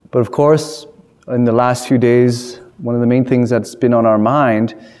But of course, in the last few days, one of the main things that's been on our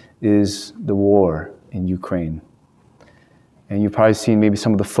mind is the war in Ukraine. And you've probably seen maybe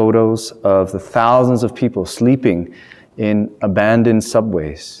some of the photos of the thousands of people sleeping in abandoned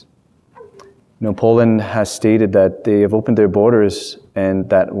subways. Poland has stated that they have opened their borders and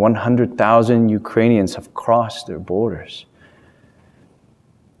that 100,000 Ukrainians have crossed their borders.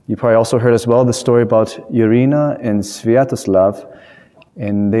 You probably also heard as well the story about Irina and Sviatoslav,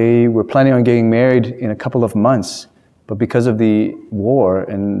 and they were planning on getting married in a couple of months, but because of the war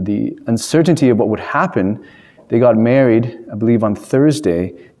and the uncertainty of what would happen, they got married, I believe, on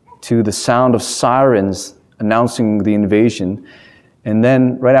Thursday to the sound of sirens announcing the invasion. And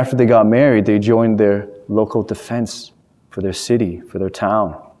then right after they got married, they joined their local defense for their city, for their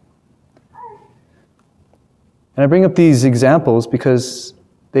town. And I bring up these examples because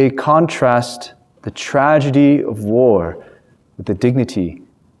they contrast the tragedy of war with the dignity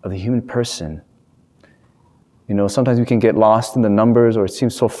of the human person. Sometimes we can get lost in the numbers or it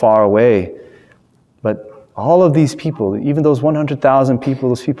seems so far away. But all of these people, even those 100,000 people,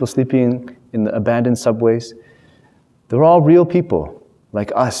 those people sleeping in the abandoned subways, they're all real people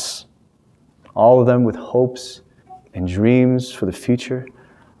like us. All of them with hopes and dreams for the future.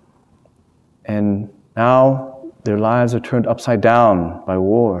 And now their lives are turned upside down by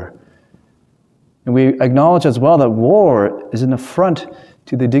war. And we acknowledge as well that war is an affront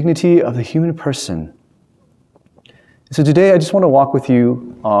to the dignity of the human person. So today I just want to walk with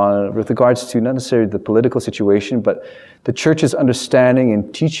you with regards to not necessarily the political situation, but the church's understanding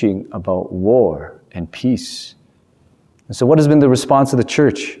and teaching about war and peace. And so what has been the response of the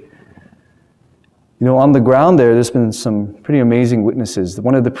church? On the ground there's been some pretty amazing witnesses.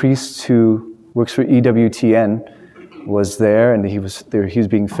 One of the priests who works for EWTN was there, and he was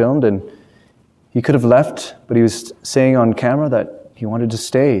being filmed, and he could have left, but he was saying on camera that he wanted to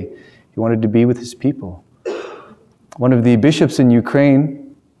stay. He wanted to be with his people. One of the bishops in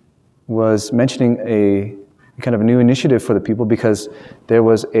Ukraine was mentioning a kind of a new initiative for the people because there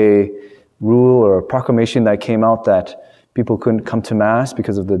was a rule or a proclamation that came out that people couldn't come to Mass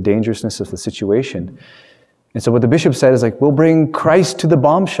because of the dangerousness of the situation. And so what the bishop said is we'll bring Christ to the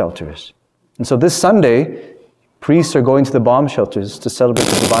bomb shelters. And so this Sunday, priests are going to the bomb shelters to celebrate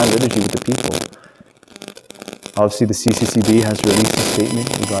the Divine Liturgy with the people. Obviously, the CCCB has released a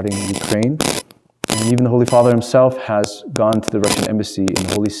statement regarding Ukraine. And even the Holy Father himself has gone to the Russian embassy in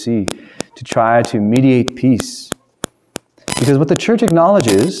the Holy See to try to mediate peace. Because what the church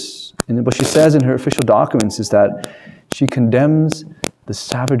acknowledges, and what she says in her official documents, is that she condemns the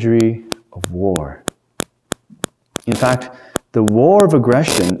savagery of war. In fact, the war of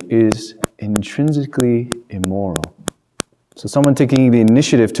aggression is intrinsically immoral. So someone taking the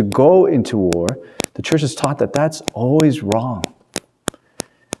initiative to go into war, the church has taught that that's always wrong.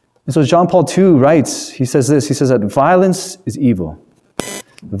 And so John Paul II writes, he says that violence is evil.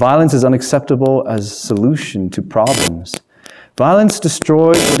 Violence is unacceptable as a solution to problems. Violence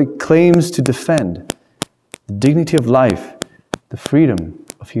destroys what it claims to defend, the dignity of life, the freedom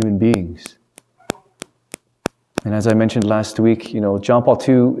of human beings. And as I mentioned last week, John Paul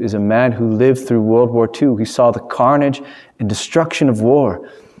II is a man who lived through World War II. He saw the carnage and destruction of war.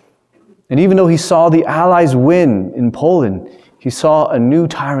 And even though he saw the Allies win in Poland, he saw a new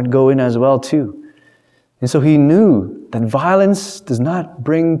tyrant go in as well too. And so he knew that violence does not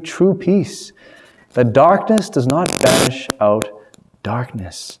bring true peace, that darkness does not banish out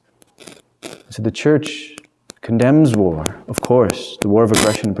darkness. So the church condemns war, of course, the war of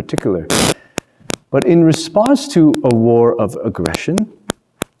aggression in particular. But in response to a war of aggression,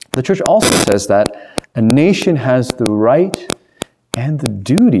 the church also says that a nation has the right and the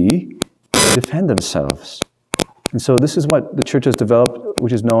duty to defend themselves. And so this is what the church has developed,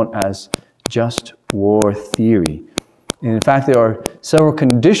 which is known as just war theory. And in fact, there are several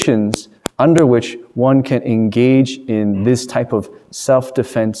conditions under which one can engage in this type of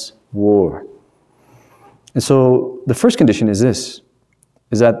self-defense war. And so the first condition is this,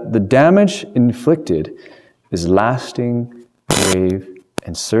 is that the damage inflicted is lasting, grave,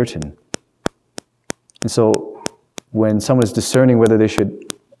 and certain. And so when someone is discerning whether they should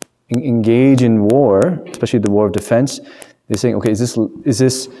engage in war, especially the war of defense, they're saying, okay, is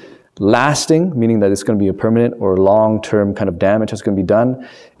this lasting, meaning that it's going to be a permanent or long-term kind of damage that's going to be done?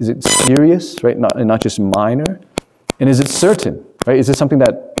 Is it serious, right? Not just minor? And is it certain, right? Is it something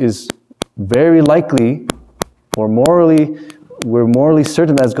that is very likely or we're morally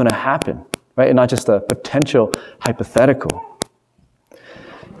certain that it's going to happen, right? And not just a potential hypothetical.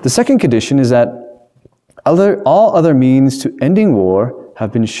 The second condition is that all other means to ending war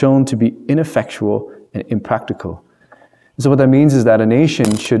have been shown to be ineffectual and impractical. So what that means is that a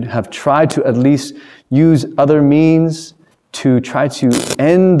nation should have tried to at least use other means to try to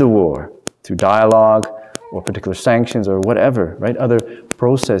end the war through dialogue or particular sanctions or whatever, right? Other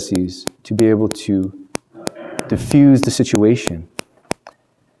processes to be able to diffuse the situation.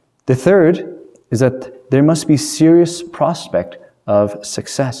 The third is that there must be serious prospect of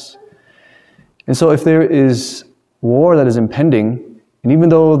success. And so if there is war that is impending, and even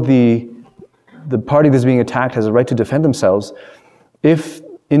though the party that's being attacked has a right to defend themselves, if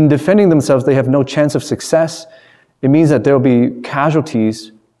in defending themselves they have no chance of success, it means that there will be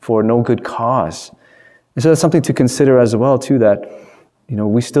casualties for no good cause. And so that's something to consider as well, too, that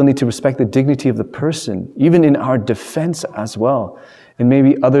we still need to respect the dignity of the person, even in our defense as well. And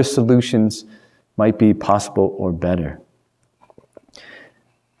maybe other solutions might be possible or better.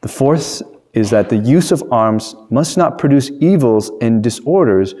 The fourth is that the use of arms must not produce evils and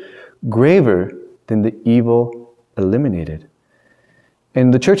disorders graver than the evil eliminated.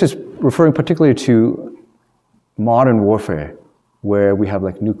 And the church is referring particularly to modern warfare, where we have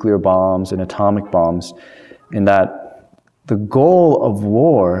like nuclear bombs and atomic bombs, and that the goal of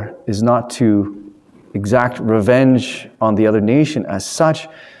war is not to exact revenge on the other nation as such,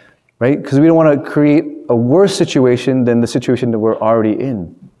 right? Because we don't want to create a worse situation than the situation that we're already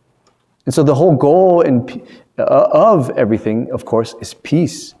in. And so the whole goal of everything, of course, is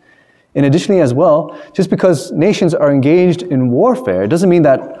peace. And additionally as well, just because nations are engaged in warfare, it doesn't mean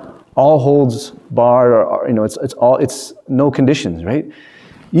that all holds barred or it's no conditions, right?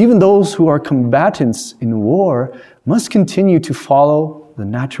 Even those who are combatants in war must continue to follow the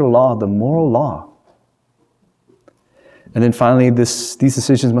natural law, the moral law. And then finally, these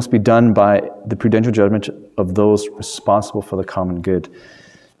decisions must be done by the prudential judgment of those responsible for the common good.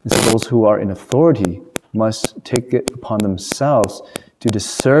 And so those who are in authority must take it upon themselves to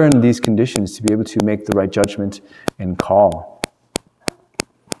discern these conditions to be able to make the right judgment and call.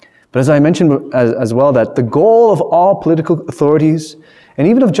 But as I mentioned as well, that the goal of all political authorities, and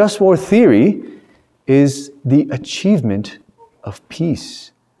even of just war theory, is the achievement of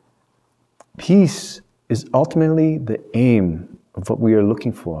peace. Peace is ultimately the aim of what we are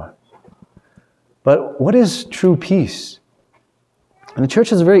looking for. But what is true peace? And the church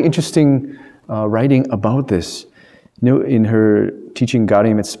has a very interesting writing about this. In her teaching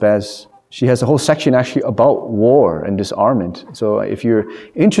Gaudium et Spes, she has a whole section actually about war and disarmament. So if you're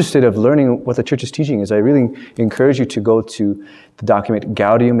interested of learning what the church is teaching I really encourage you to go to the document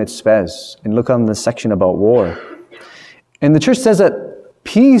Gaudium et Spes and look on the section about war. And the church says that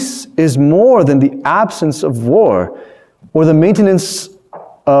peace is more than the absence of war or the maintenance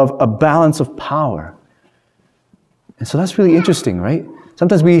of a balance of power. And so that's really interesting, right?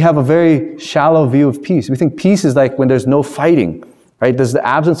 Sometimes we have a very shallow view of peace. We think peace is like when there's no fighting, right? There's the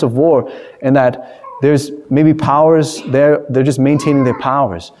absence of war, and that there's maybe powers there, they're just maintaining their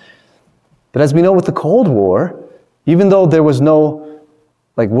powers. But as we know with the Cold War, even though there was no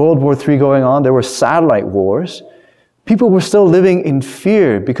like World War III going on, there were satellite wars, people were still living in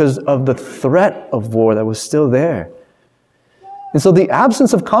fear because of the threat of war that was still there. And so the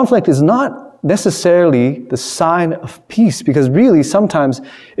absence of conflict is not necessarily the sign of peace, because really sometimes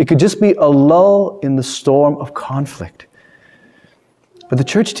it could just be a lull in the storm of conflict. But the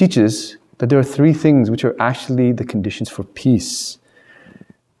church teaches that there are three things which are actually the conditions for peace.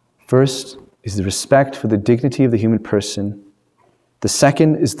 First is the respect for the dignity of the human person. The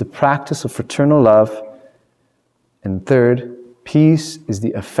second is the practice of fraternal love. And third, peace is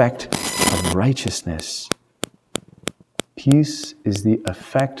the effect of righteousness. Peace is the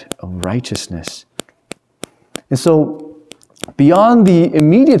effect of righteousness. And so, beyond the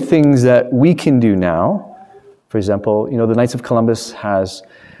immediate things that we can do now, for example, the Knights of Columbus has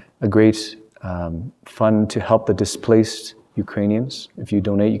a great fund to help the displaced Ukrainians. If you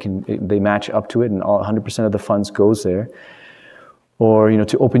donate, they match up to it, and 100% of the funds goes there. Or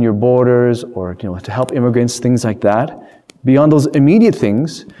to open your borders, or to help immigrants, things like that. Beyond those immediate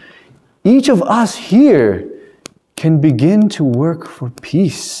things, each of us here can begin to work for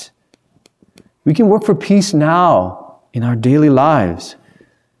peace. We can work for peace now in our daily lives.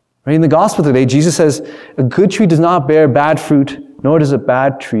 Right? In the gospel today, Jesus says, a good tree does not bear bad fruit, nor does a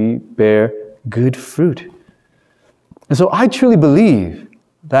bad tree bear good fruit. And so I truly believe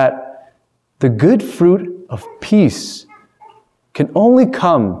that the good fruit of peace can only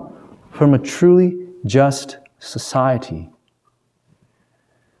come from a truly just society.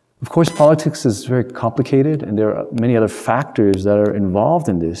 Of course, politics is very complicated, and there are many other factors that are involved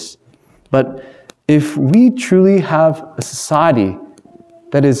in this. But if we truly have a society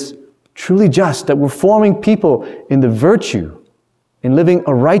that is truly just, that we're forming people in the virtue, in living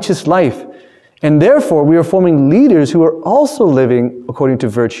a righteous life, And therefore, we are forming leaders who are also living according to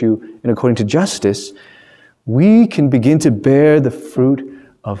virtue and according to justice. We can begin to bear the fruit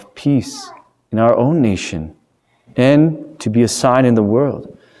of peace in our own nation and to be a sign in the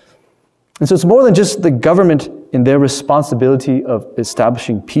world. And so it's more than just the government in their responsibility of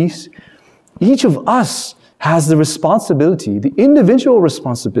establishing peace. Each of us has the responsibility, the individual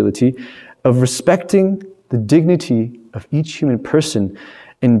responsibility of respecting the dignity of each human person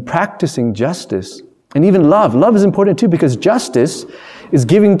in practicing justice and even love. Love is important too, because justice is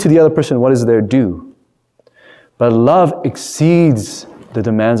giving to the other person what is their due. But love exceeds the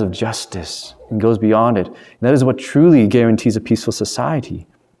demands of justice and goes beyond it. And that is what truly guarantees a peaceful society.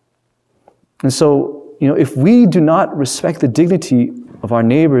 And so, if we do not respect the dignity of our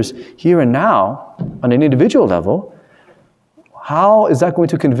neighbors here and now on an individual level, how is that going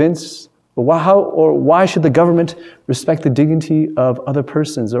to convince, or why should the government respect the dignity of other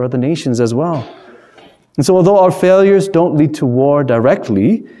persons or other nations as well? And so although our failures don't lead to war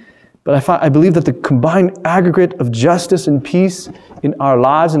directly, but I believe that the combined aggregate of justice and peace in our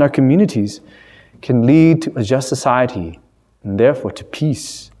lives and our communities can lead to a just society and therefore to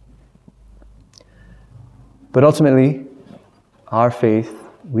peace. But ultimately, our faith,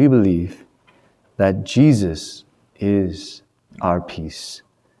 we believe that Jesus is our peace.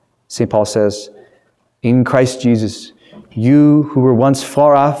 St. Paul says, "In Christ Jesus, you who were once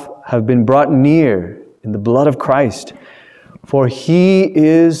far off have been brought near in the blood of Christ. For he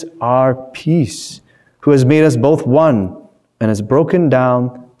is our peace, who has made us both one and has broken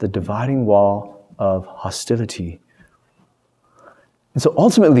down the dividing wall of hostility." And so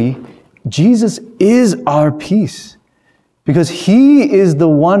ultimately, Jesus is our peace because he is the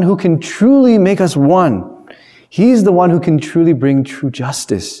one who can truly make us one. He's the one who can truly bring true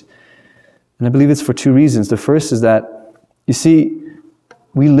justice. And I believe it's for two reasons. The first is that, you see,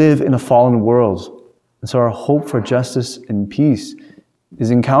 we live in a fallen world. And so our hope for justice and peace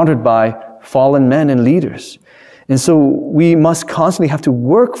is encountered by fallen men and leaders. And so we must constantly have to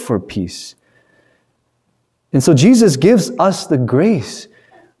work for peace. And so Jesus gives us the grace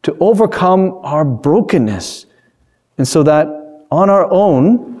to overcome our brokenness. And so that on our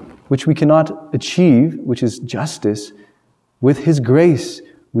own, which we cannot achieve, which is justice, with his grace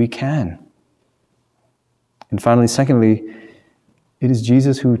we can. And finally, secondly, it is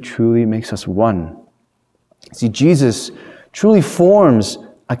Jesus who truly makes us one. See, Jesus truly forms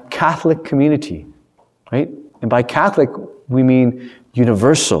a Catholic community, right? And by Catholic, we mean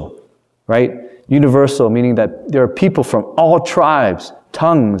universal, right? Universal, meaning that there are people from all tribes,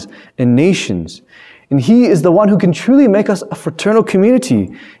 tongues, and nations. And he is the one who can truly make us a fraternal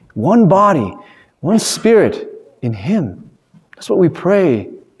community, one body, one spirit in him. That's what we pray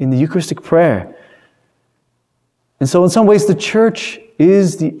in the Eucharistic prayer. And so in some ways, the church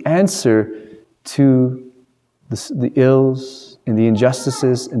is the answer to the ills and the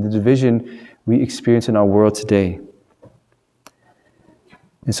injustices and the division we experience in our world today.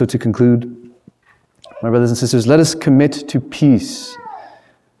 And so to conclude, my brothers and sisters, let us commit to peace,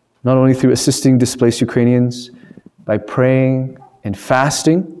 not only through assisting displaced Ukrainians, by praying and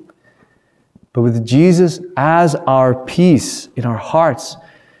fasting, but with Jesus as our peace in our hearts.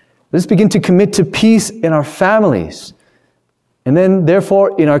 Let us begin to commit to peace in our families, and then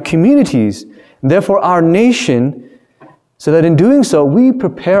therefore in our communities, and therefore our nation, so that in doing so, we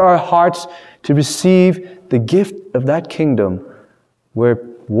prepare our hearts to receive the gift of that kingdom where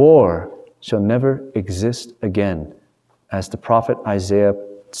war shall never exist again, as the prophet Isaiah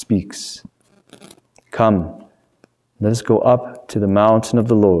speaks. Come, let us go up to the mountain of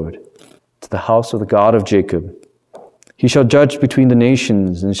the Lord, to the house of the God of Jacob. He shall judge between the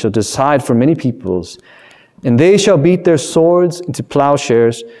nations and shall decide for many peoples. And they shall beat their swords into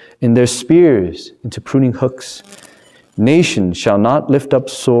plowshares and their spears into pruning hooks. Nation shall not lift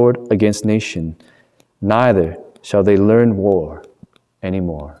up sword against nation, neither shall they learn war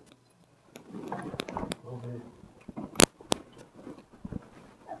anymore.